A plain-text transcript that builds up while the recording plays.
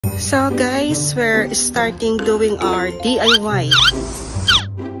So guys, we're starting doing our DIY.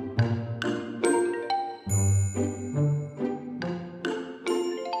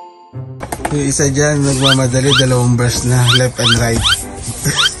 Yung isa dyan, nagmamadali, dalawang brush na, left and right.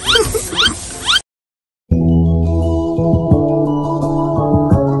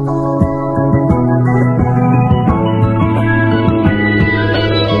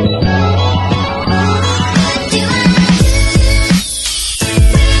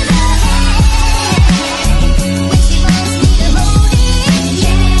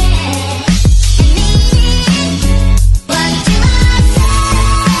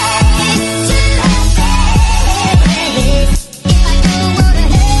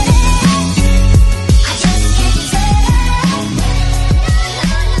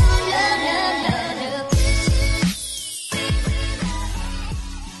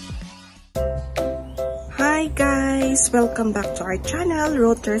 Hi guys, welcome back to our channel,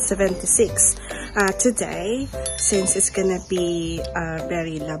 Router76. Today, since it's gonna be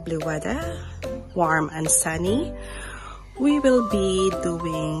very lovely weather, warm and sunny, we will be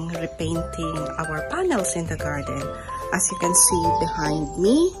doing repainting our panels in the garden. As you can see behind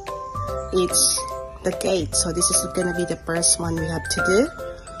me, it's the gate. So this is gonna be the first one we have to do.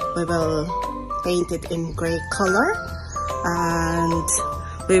 We will paint it in gray color, and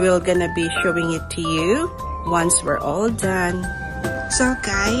we will gonna be showing it to you once we're all done. So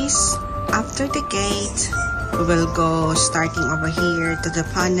guys, after the gate, we will go starting over here to the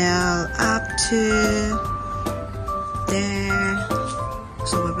panel up to there.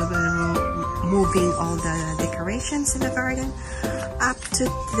 So we will be moving all the decorations in the garden up to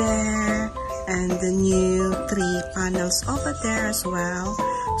there, and the new 3 panels over there as well.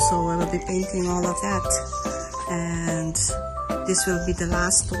 So we will be painting all of that, and this will be the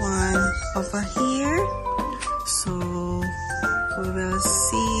last one over here. So we will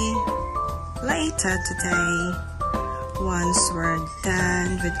see later today once we're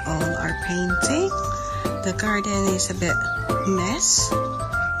done with all our painting. The garden is a bit mess,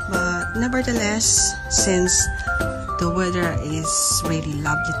 but nevertheless, since the weather is really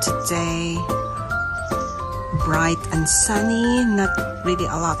lovely today, bright and sunny, not really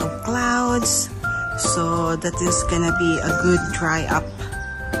a lot of clouds, so that is gonna be a good dry up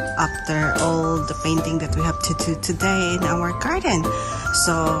after all the painting that we have to do today in our garden.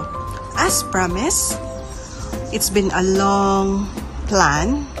 So as promised, it's been a long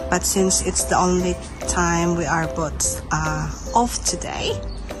plan, but since it's the only time we are both off today,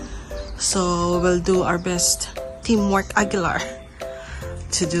 so we'll do our best, teamwork Aguilar,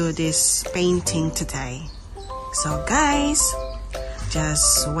 to do this painting today. So guys,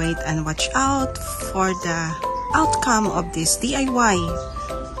 just wait and watch out for the outcome of this DIY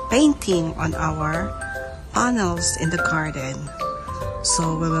painting on our panels in the garden.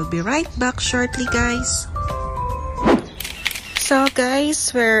 So we will be right back shortly, guys. So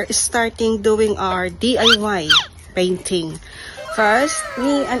guys, we're starting doing our DIY painting. First,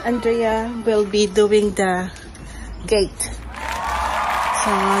 me and Andrea will be doing the gate.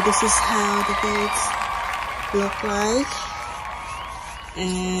 So this is how the gates look like,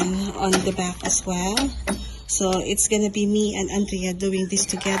 and on the back as well. So it's gonna be me and Andrea doing this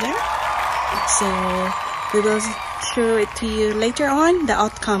together. So we will show it to you later on, the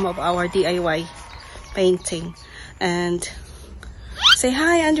outcome of our DIY painting. And say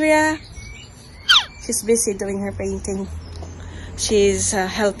hi, Andrea. She's busy doing her painting. She's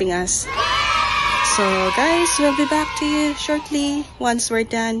helping us. So guys, we'll be back to you shortly once we're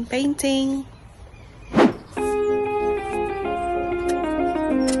done painting.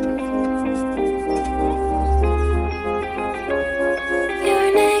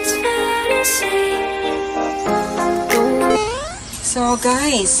 So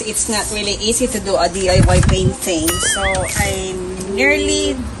guys, it's not really easy to do a DIY painting. So I'm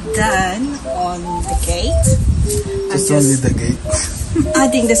nearly done on the gate. I'm just the gate.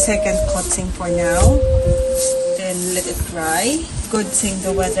 adding the second coating for now. Then let it dry. Good thing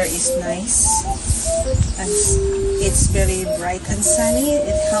the weather is nice, and it's very bright and sunny.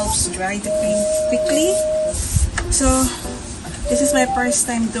 It helps dry the paint quickly. So this is my first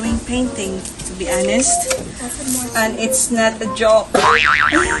time doing painting, to be honest, and it's not a joke.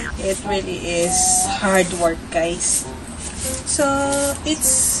 It really is hard work, guys. So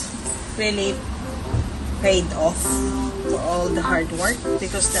it's really paid off for all the hard work,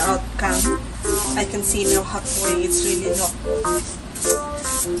 because the outcome, I can see now halfway, it's really not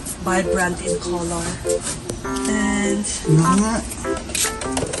vibrant in color. And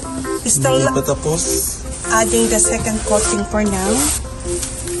still adding the second coating for now.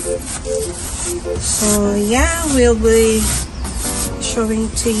 So yeah, we'll be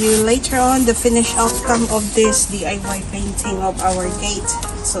showing to you later on the finished outcome of this DIY painting of our gate.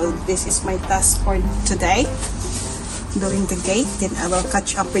 So this is my task for today, doing the gate. Then I will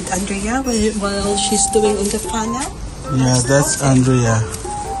catch up with Andrea while she's doing on the panel. Yeah, that's Andrea.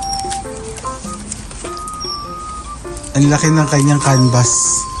 Ang laki ng kanyang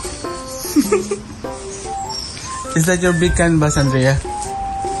canvas. Is that your big canvas, Andrea?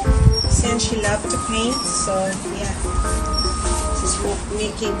 Since she loved to paint, so yeah, she's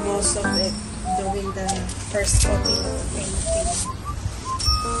making most of it, doing the first coating of the painting.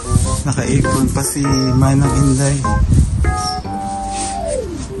 Nakaipon pa si Manang Inday.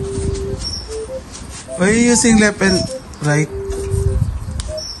 Why are you using left and right?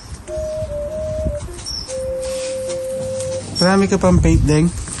 Marami ka pang paint, Deng.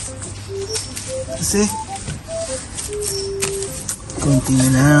 Kasi konti na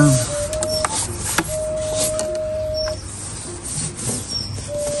lang.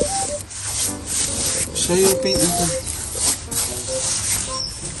 Show your paint ito.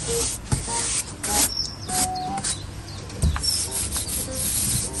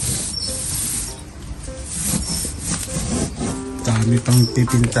 Dami pang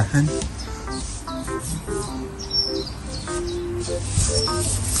pipintahan.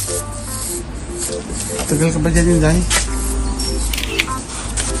 Tagal ka ba dyan, Inday?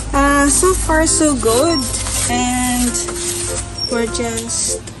 So far so good, and we're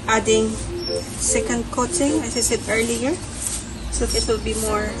just adding second coating as I said earlier, so it will be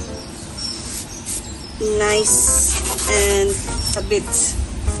more nice and a bit,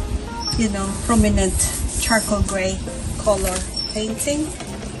 you know, prominent charcoal gray color painting.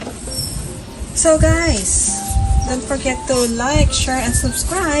 So guys, don't forget to like, share, and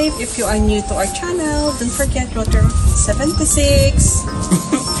subscribe if you are new to our channel. Don't forget Rotor 76.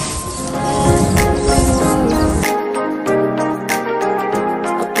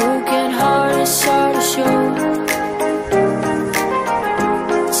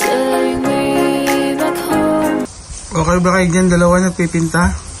 Okay ba kayo dyan? Dalawa nagpipinta?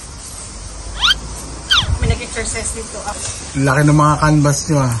 May nag-exercise dito ako. Laki ng mga canvas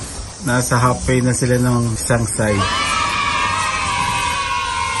nyo ah. Nasa halfway na sila ng isang side.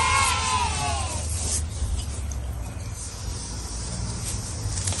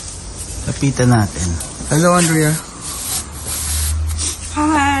 Lapitan natin. Hello, Andrea.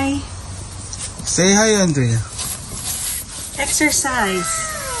 Hi. Say hi, Andrea. Exercise.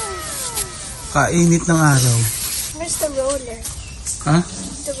 Kainit ng araw. Where's the roller? Huh?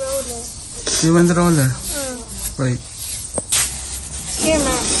 The roller. You want the roller? Right. Here,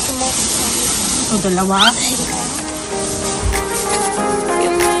 Ma. O, dalawa.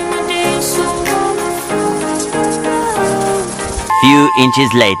 Few inches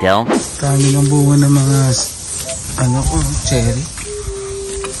later. Dami ng bunga ng mga ano ko, cherry.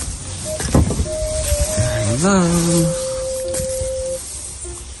 Hello.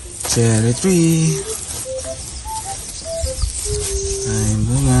 Cherry tree. Ay,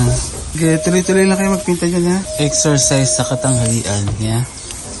 bunga. Okay, tuloy-tuloy lang kayo magpinta dyan ha. Exercise sa katanghalian, yeah.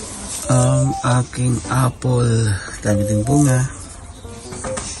 Aking apple. Dami din bunga.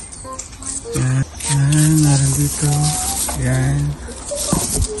 Yan, yan, naran dito. Yan.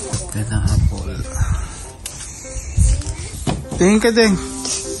 Yan ang apple. Tingin ka din.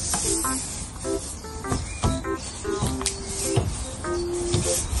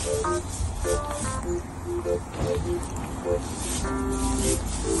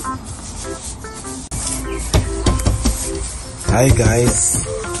 Hi guys,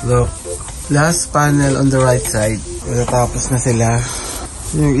 look, last panel on the right side, natapos na sila.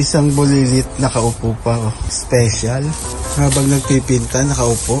 Yung isang bulilit nakaupo pa, oh. Special, habang nagpipinta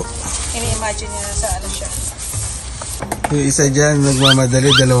nakaupo. Ini-imagine niya na sa ano siya. Yung isa dyan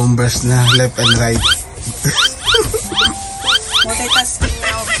nagmamadali, dalawang brush na, left and right. Multitasking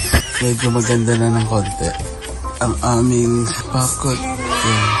now. Medyo maganda na ng konti ang aming pakot,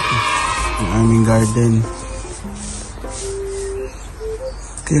 ang aming garden.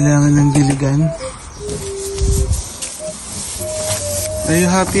 Kailangan ng diligan. Are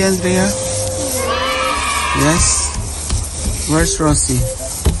you happy, Andrea? Yes? Where's Rosie?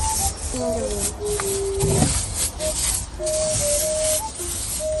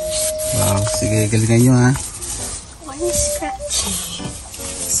 Wow, sige, galingan nyo ha. Why are you scratching?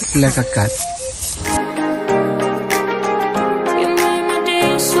 It's like a cat.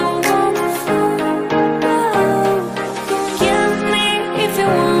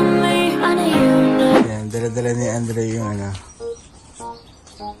 Dala ni Andre yung ano,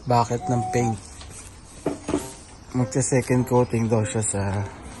 bucket ng paint. Magsa-second coating daw siya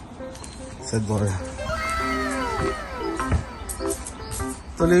sa door.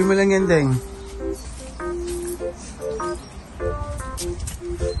 Tuloy mo lang yan, Deng.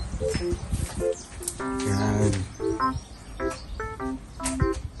 Yan.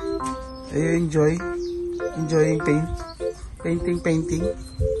 Are you enjoying painting?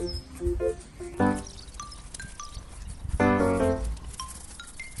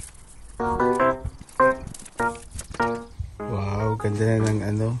 Wow, ganda na ng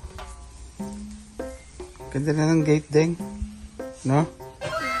ano. Ganda na ng gate, Deng. No?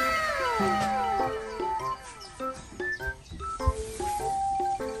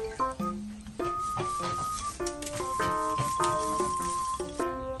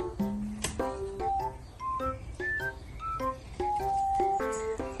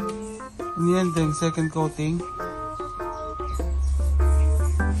 Ano yan, Deng? Second coating?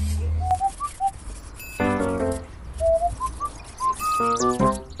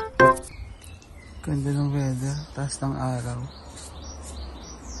 Ganda ng weather, taas ng araw.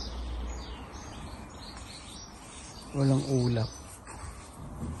 Walang ulap.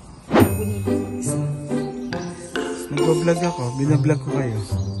 Nagbablog ako, binablog ko kayo.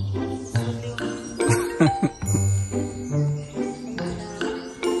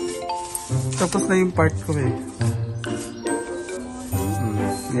 Tapos na yung part ko eh.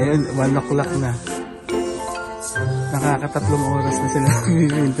 Ngayon, 1 o'clock na. Nakaka-3 oras na sila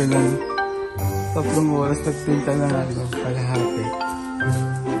bibinta ng 3 oras nagpinta ng ano, kalahati.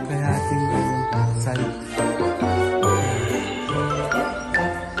 Kalahating side.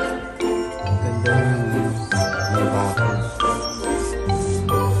 Ganda ng bako.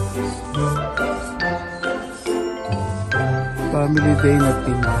 Family day na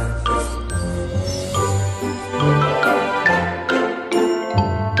tinda.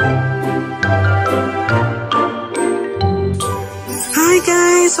 Hi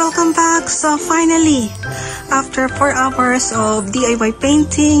guys, welcome back. So finally, after 4 hours of DIY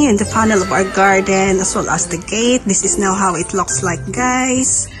painting in the panel of our garden as well as the gate, this is now how it looks like,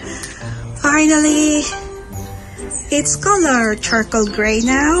 guys. Finally, it's color charcoal gray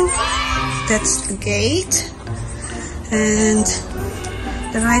now. That's the gate. And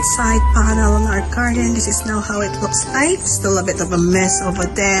the right side panel on our garden, this is now how it looks like. Still a bit of a mess over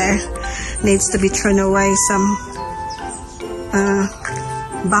there. Needs to be thrown away some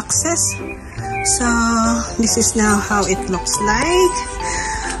boxes. So this is now how it looks like.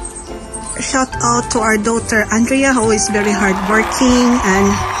 Shout out to our daughter Andrea, who is very hard working, and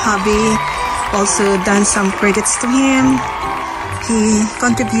hubby also done some credits to him. He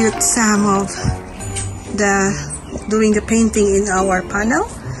contributes some of the doing the painting in our panel.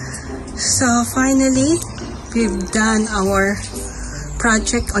 So finally, we've done our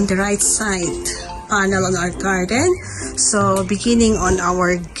project on the right side panel on our garden. So beginning on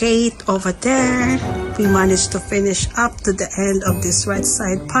our gate over there, we managed to finish up to the end of this right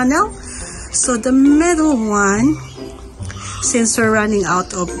side panel. So the middle one, since we're running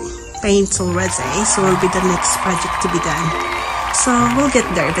out of paints already, so will be the next project to be done. So we'll get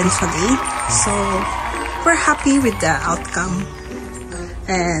there eventually. So we're happy with the outcome,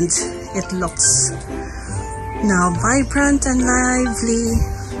 and it looks now vibrant and lively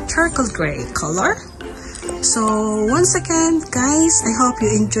charcoal gray color. So once again, guys, I hope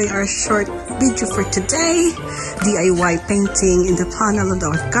you enjoy our short video for today, DIY painting in the panel of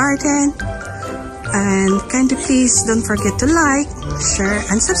our garden. And kindly please don't forget to like, share,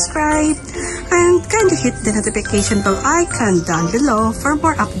 and subscribe, and kindly hit the notification bell icon down below for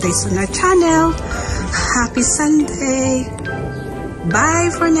more updates on our channel. Happy Sunday! Bye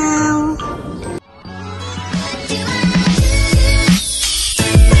for now!